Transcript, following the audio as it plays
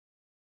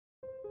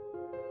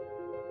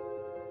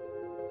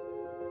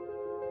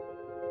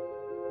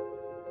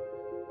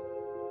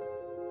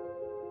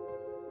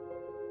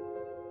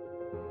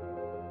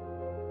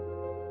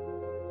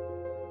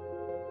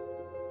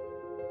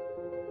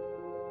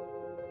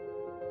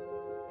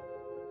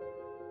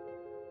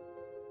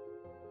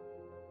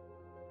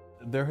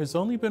There has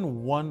only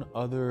been one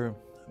other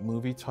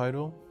movie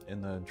title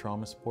in the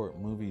drama sport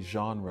movie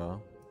genre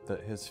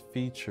that has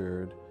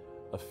featured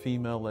a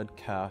female-led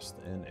cast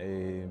in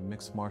a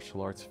mixed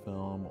martial arts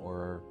film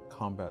or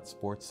combat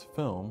sports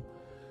film,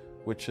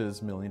 which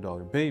is Million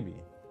Dollar Baby.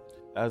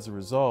 As a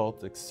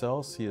result,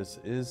 Excelsis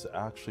is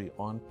actually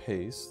on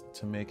pace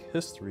to make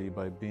history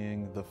by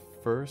being the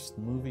first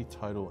movie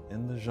title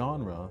in the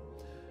genre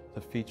to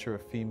feature a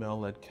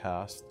female-led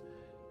cast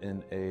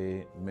in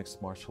a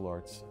mixed martial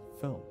arts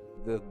film.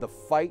 The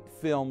fight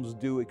films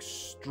do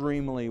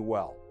extremely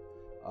well.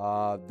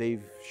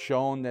 They've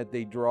shown that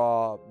they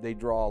draw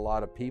a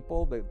lot of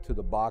people to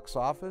the box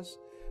office.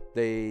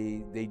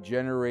 They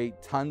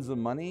generate tons of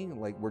money,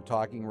 like we're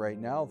talking right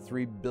now.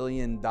 $3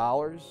 billion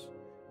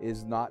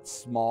is not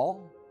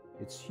small.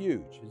 It's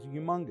huge. It's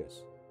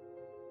humongous.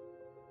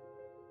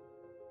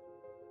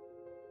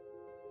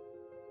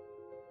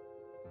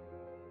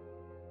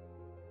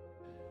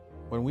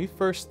 When we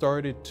first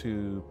started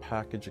to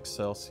package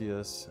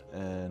Excelsis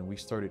and we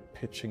started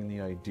pitching the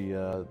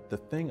idea, the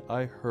thing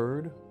I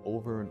heard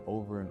over and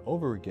over and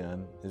over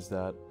again is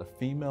that a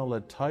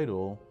female-led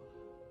title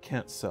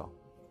can't sell.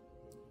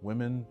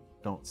 Women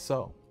don't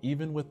sell.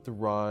 Even with the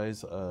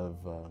rise of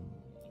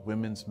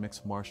women's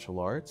mixed martial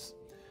arts,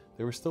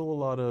 there was still a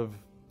lot of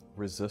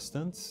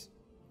resistance.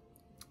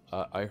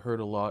 I heard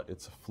a lot,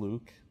 it's a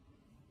fluke,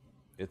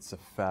 it's a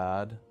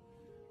fad,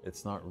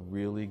 it's not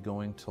really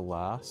going to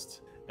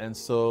last. And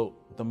so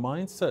the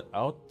mindset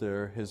out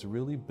there has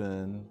really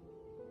been,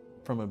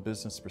 from a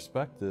business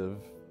perspective,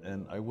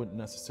 and I wouldn't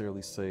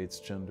necessarily say it's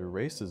gender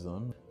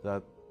racism,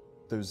 that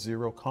there's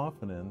zero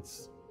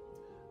confidence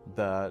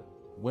that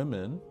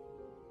women,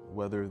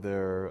 whether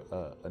they're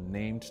a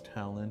named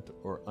talent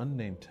or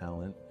unnamed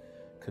talent,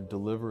 could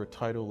deliver a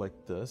title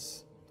like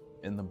this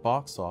in the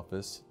box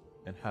office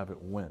and have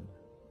it win.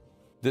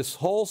 This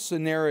whole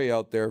scenario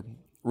out there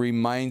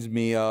reminds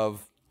me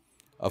of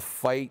a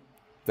fight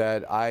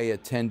that I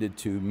attended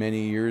to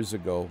many years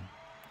ago,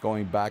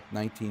 going back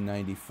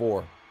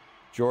 1994.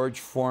 George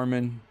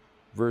Foreman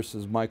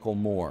versus Michael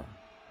Moore.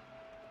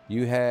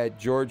 You had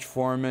George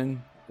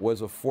Foreman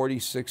was a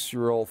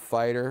 46-year-old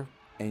fighter,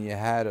 and you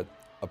had a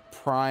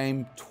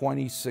prime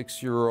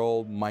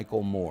 26-year-old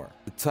Michael Moore.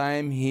 At the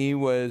time, he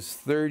was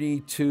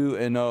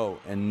 32-0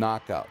 in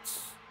knockouts.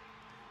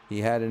 He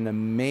had an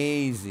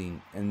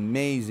amazing,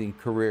 amazing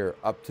career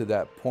up to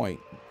that point.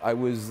 I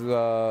was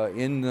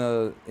in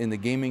the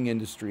gaming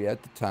industry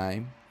at the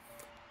time.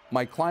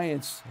 My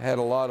clients had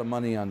a lot of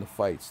money on the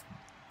fights.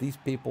 These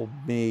people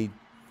made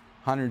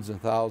hundreds of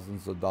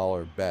thousands of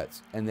dollar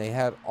bets, and they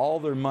had all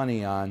their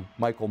money on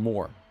Michael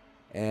Moore.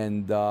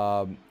 And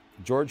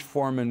George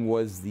Foreman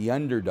was the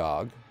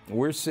underdog.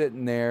 We're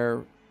sitting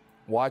there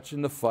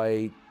watching the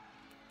fight,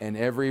 and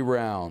every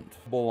round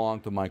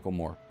belonged to Michael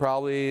Moore.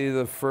 Probably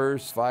the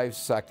first 5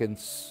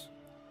 seconds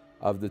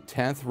of the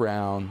 10th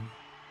round,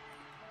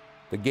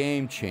 the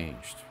game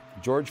changed.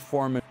 George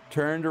Foreman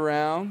turned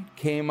around,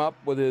 came up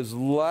with his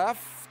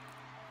left,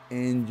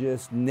 and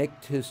just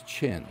nicked his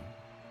chin.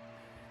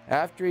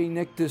 After he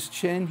nicked his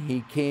chin,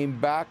 he came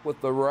back with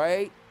the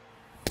right,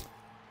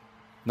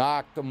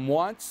 knocked him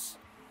once,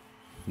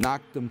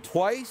 knocked him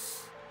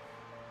twice.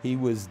 He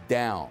was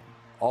down.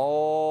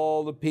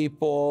 All the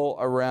people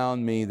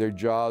around me, their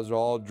jaws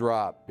all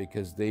dropped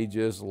because they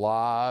just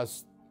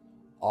lost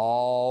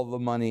all the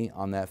money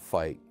on that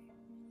fight.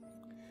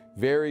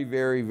 Very,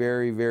 very,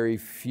 very, very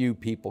few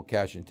people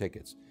cashing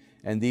tickets.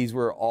 And these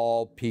were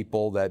all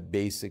people that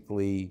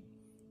basically,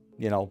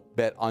 you know,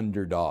 bet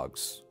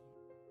underdogs.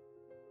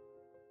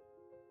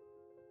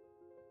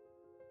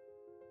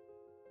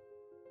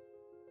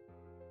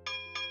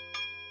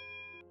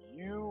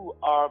 You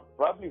are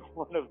probably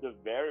one of the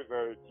very,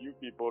 very few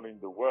people in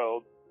the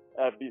world,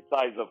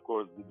 besides, of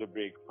course, the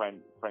big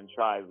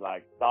franchise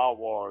like Star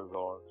Wars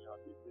or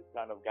this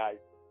kind of guys.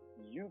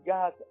 You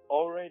got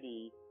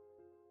already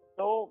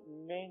so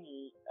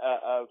many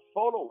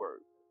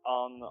followers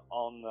on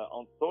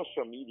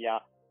social media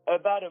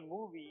about a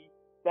movie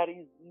that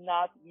is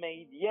not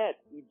made yet.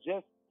 It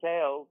just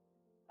tells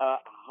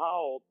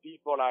how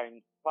people are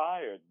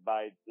inspired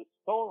by the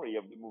story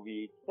of the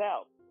movie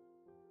itself.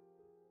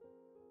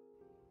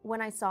 When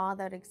I saw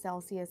that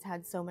Excelsis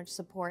had so much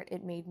support,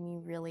 it made me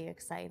really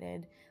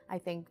excited. I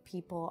think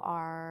people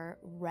are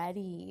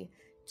ready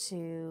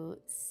to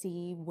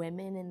see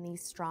women in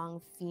these strong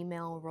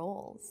female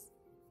roles.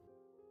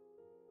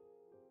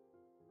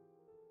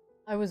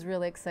 I was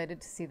really excited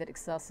to see that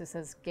Excelsis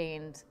has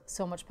gained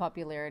so much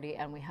popularity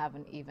and we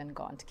haven't even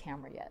gone to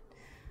camera yet.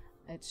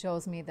 It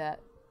shows me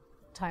that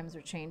times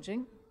are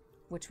changing,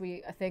 which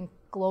I think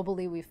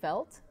globally we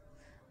felt.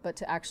 But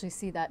to actually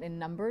see that in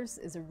numbers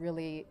is a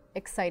really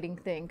exciting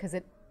thing because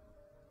it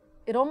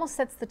almost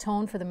sets the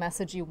tone for the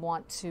message you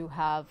want to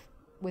have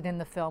within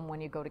the film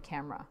when you go to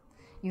camera.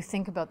 You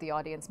think about the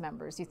audience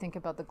members, you think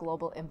about the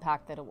global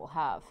impact that it will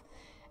have.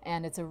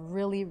 And it's a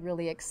really,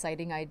 really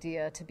exciting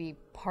idea to be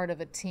part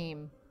of a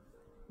team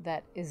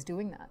that is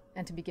doing that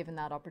and to be given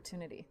that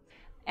opportunity.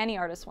 Any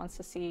artist wants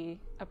to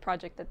see a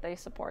project that they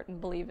support and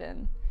believe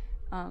in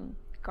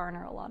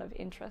garner a lot of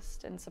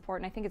interest and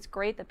support. And I think it's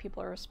great that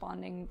people are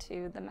responding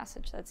to the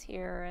message that's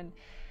here. And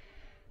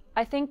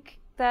I think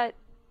that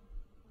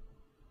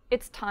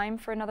it's time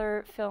for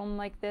another film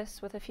like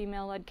this with a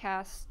female-led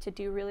cast to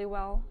do really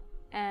well.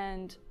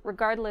 And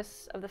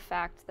regardless of the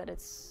fact that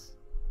it's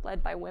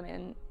led by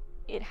women,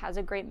 it has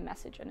a great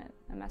message in it,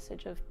 a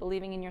message of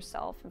believing in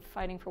yourself and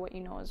fighting for what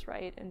you know is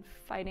right and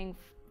fighting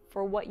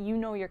for what you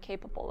know you're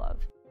capable of.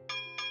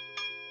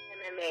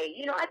 MMA,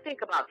 you know, I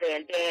think about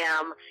Van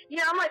Damme. You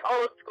know, I'm like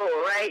old school,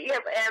 right? You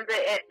have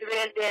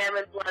Van Damme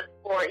and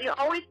Bloodsport. You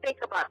always think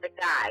about the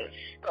guy.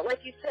 But like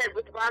you said,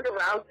 with Ronda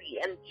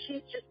Rousey, and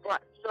she's just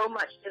brought so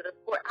much to the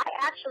sport, I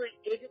actually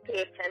didn't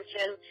pay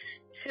attention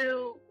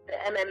to the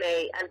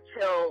MMA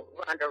until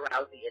Ronda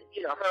Rousey, and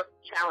you know, her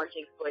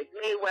challenging Floyd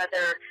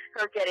Mayweather,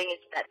 her getting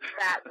into that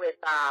spat with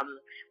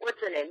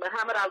what's her name,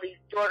 Muhammad Ali's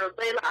daughter,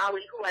 Layla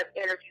Ali, who I've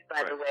interviewed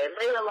by the way.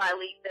 Layla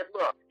Ali said,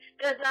 "Look,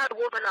 there's not a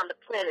woman on the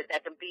planet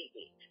that can beat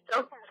me."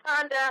 So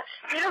Ronda,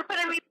 you know what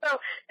I mean? So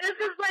this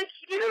is like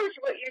huge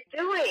what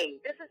you're doing.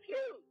 This is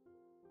huge.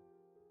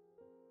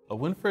 A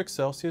win for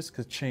Excelsis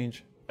could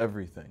change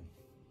everything.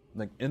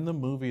 Like in the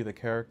movie, the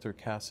character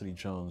Cassidy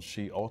Jones,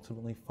 she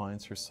ultimately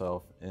finds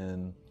herself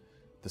in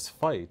this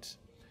fight,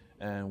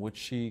 and what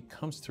she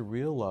comes to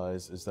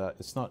realize is that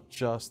it's not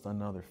just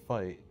another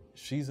fight,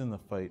 she's in the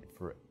fight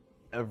for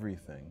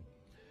everything.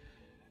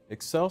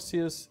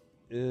 Excelsis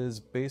is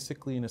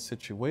basically in a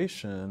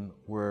situation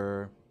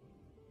where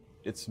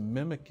it's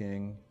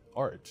mimicking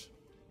art.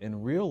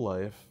 In real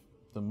life,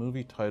 the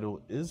movie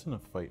title isn't a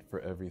fight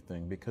for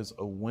everything, because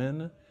a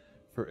win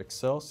for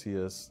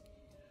Excelsis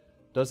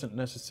doesn't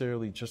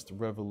necessarily just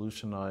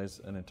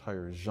revolutionize an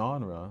entire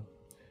genre.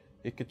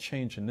 It could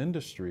change an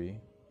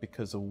industry,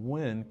 because a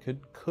win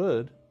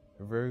could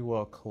very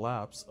well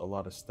collapse a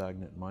lot of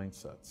stagnant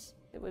mindsets.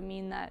 It would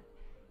mean that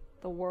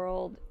the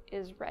world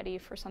is ready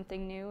for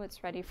something new.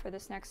 It's ready for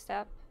this next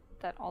step,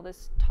 that all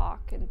this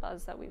talk and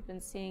buzz that we've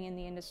been seeing in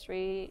the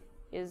industry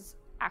is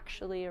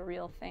actually a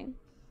real thing.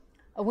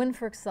 A win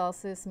for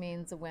Excelsis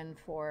means a win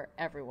for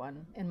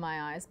everyone, in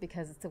my eyes,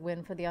 because it's a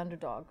win for the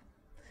underdog.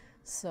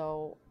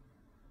 So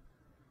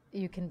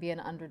you can be an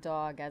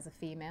underdog as a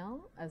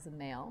female, as a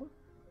male,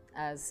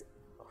 as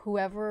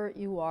whoever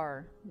you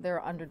are. There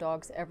are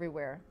underdogs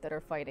everywhere that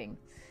are fighting,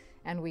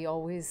 and we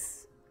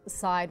always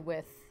side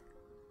with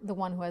the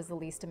one who has the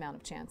least amount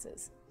of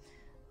chances.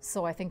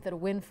 So I think that a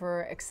win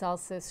for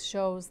Excelsis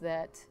shows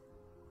that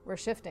we're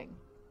shifting.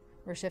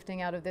 We're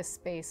shifting out of this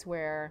space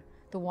where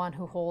the one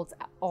who holds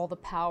all the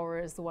power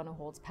is the one who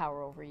holds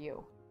power over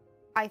you.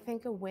 I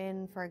think a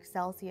win for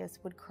Excelsis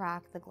would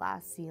crack the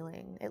glass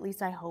ceiling. At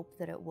least I hope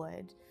that it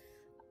would.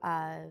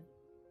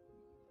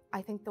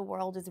 I think the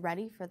world is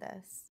ready for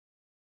this.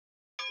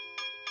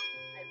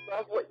 I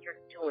love what you're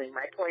doing.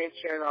 My point in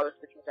sharing all this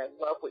with you is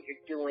I love what you're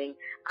doing.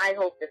 I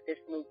hope that this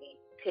movie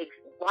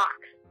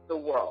rocks the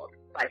world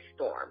by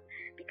storm,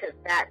 because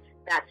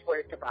that's what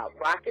it's about.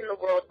 Rocking the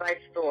world by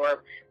storm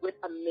with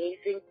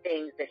amazing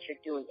things that you're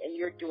doing, and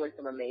you're doing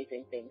some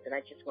amazing things, and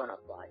I just want to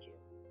applaud you.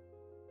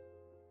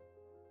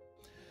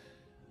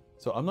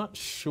 So I'm not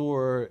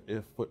sure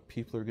if what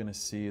people are going to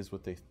see is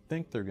what they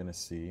think they're going to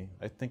see.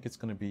 I think it's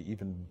going to be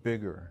even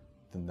bigger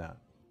than that.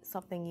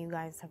 Something you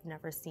guys have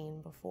never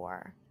seen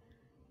before.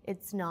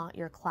 It's not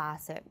your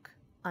classic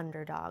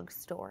underdog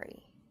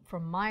story.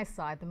 From my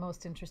side, the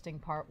most interesting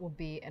part will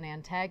be an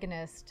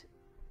antagonist,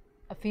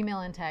 a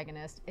female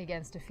antagonist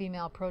against a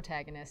female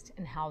protagonist,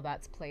 and how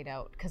that's played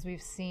out. Because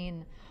we've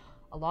seen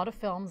a lot of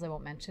films, I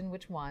won't mention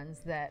which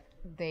ones, that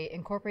they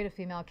incorporate a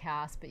female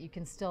cast, but you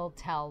can still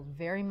tell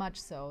very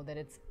much so that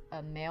it's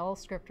a male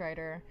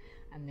scriptwriter,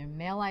 and their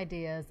male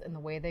ideas and the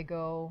way they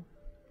go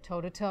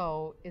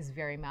toe-to-toe is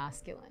very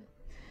masculine.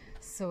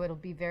 So it'll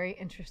be very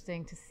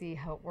interesting to see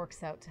how it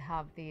works out to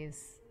have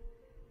these,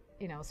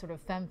 you know, sort of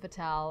femme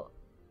fatale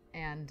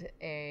and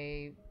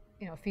a,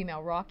 you know,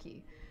 female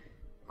Rocky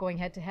going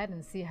head-to-head,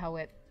 and see how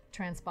it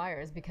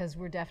transpires, because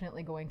we're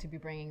definitely going to be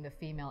bringing the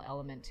female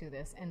element to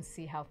this and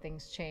see how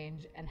things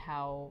change and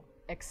how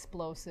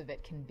explosive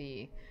it can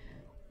be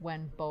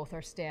when both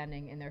are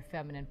standing in their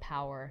feminine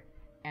power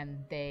and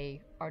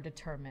they are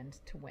determined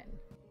to win.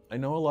 I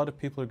know a lot of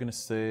people are going to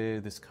say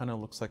this kind of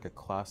looks like a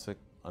classic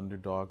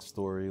underdog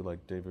story,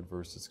 like David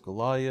versus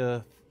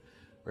Goliath,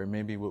 or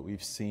maybe what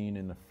we've seen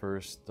in the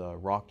first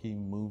Rocky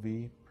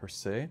movie per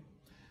se.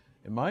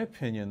 In my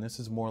opinion, this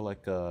is more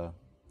like a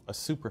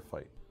super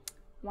fight.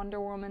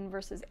 Wonder Woman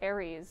versus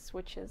Ares,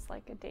 which is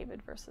like a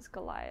David versus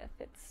Goliath.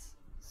 It's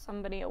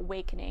somebody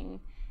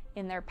awakening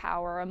in their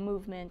power, a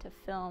movement, a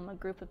film, a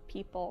group of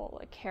people,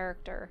 a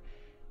character,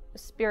 a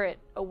spirit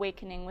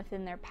awakening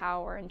within their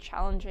power and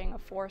challenging a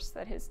force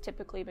that has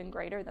typically been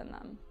greater than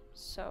them,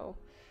 so,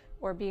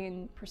 or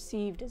being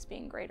perceived as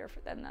being greater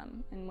than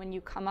them. And when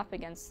you come up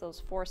against those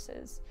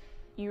forces,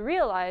 you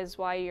realize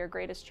why your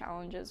greatest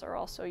challenges are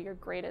also your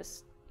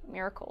greatest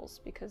miracles,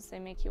 because they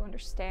make you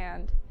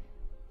understand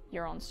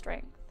your own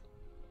strength.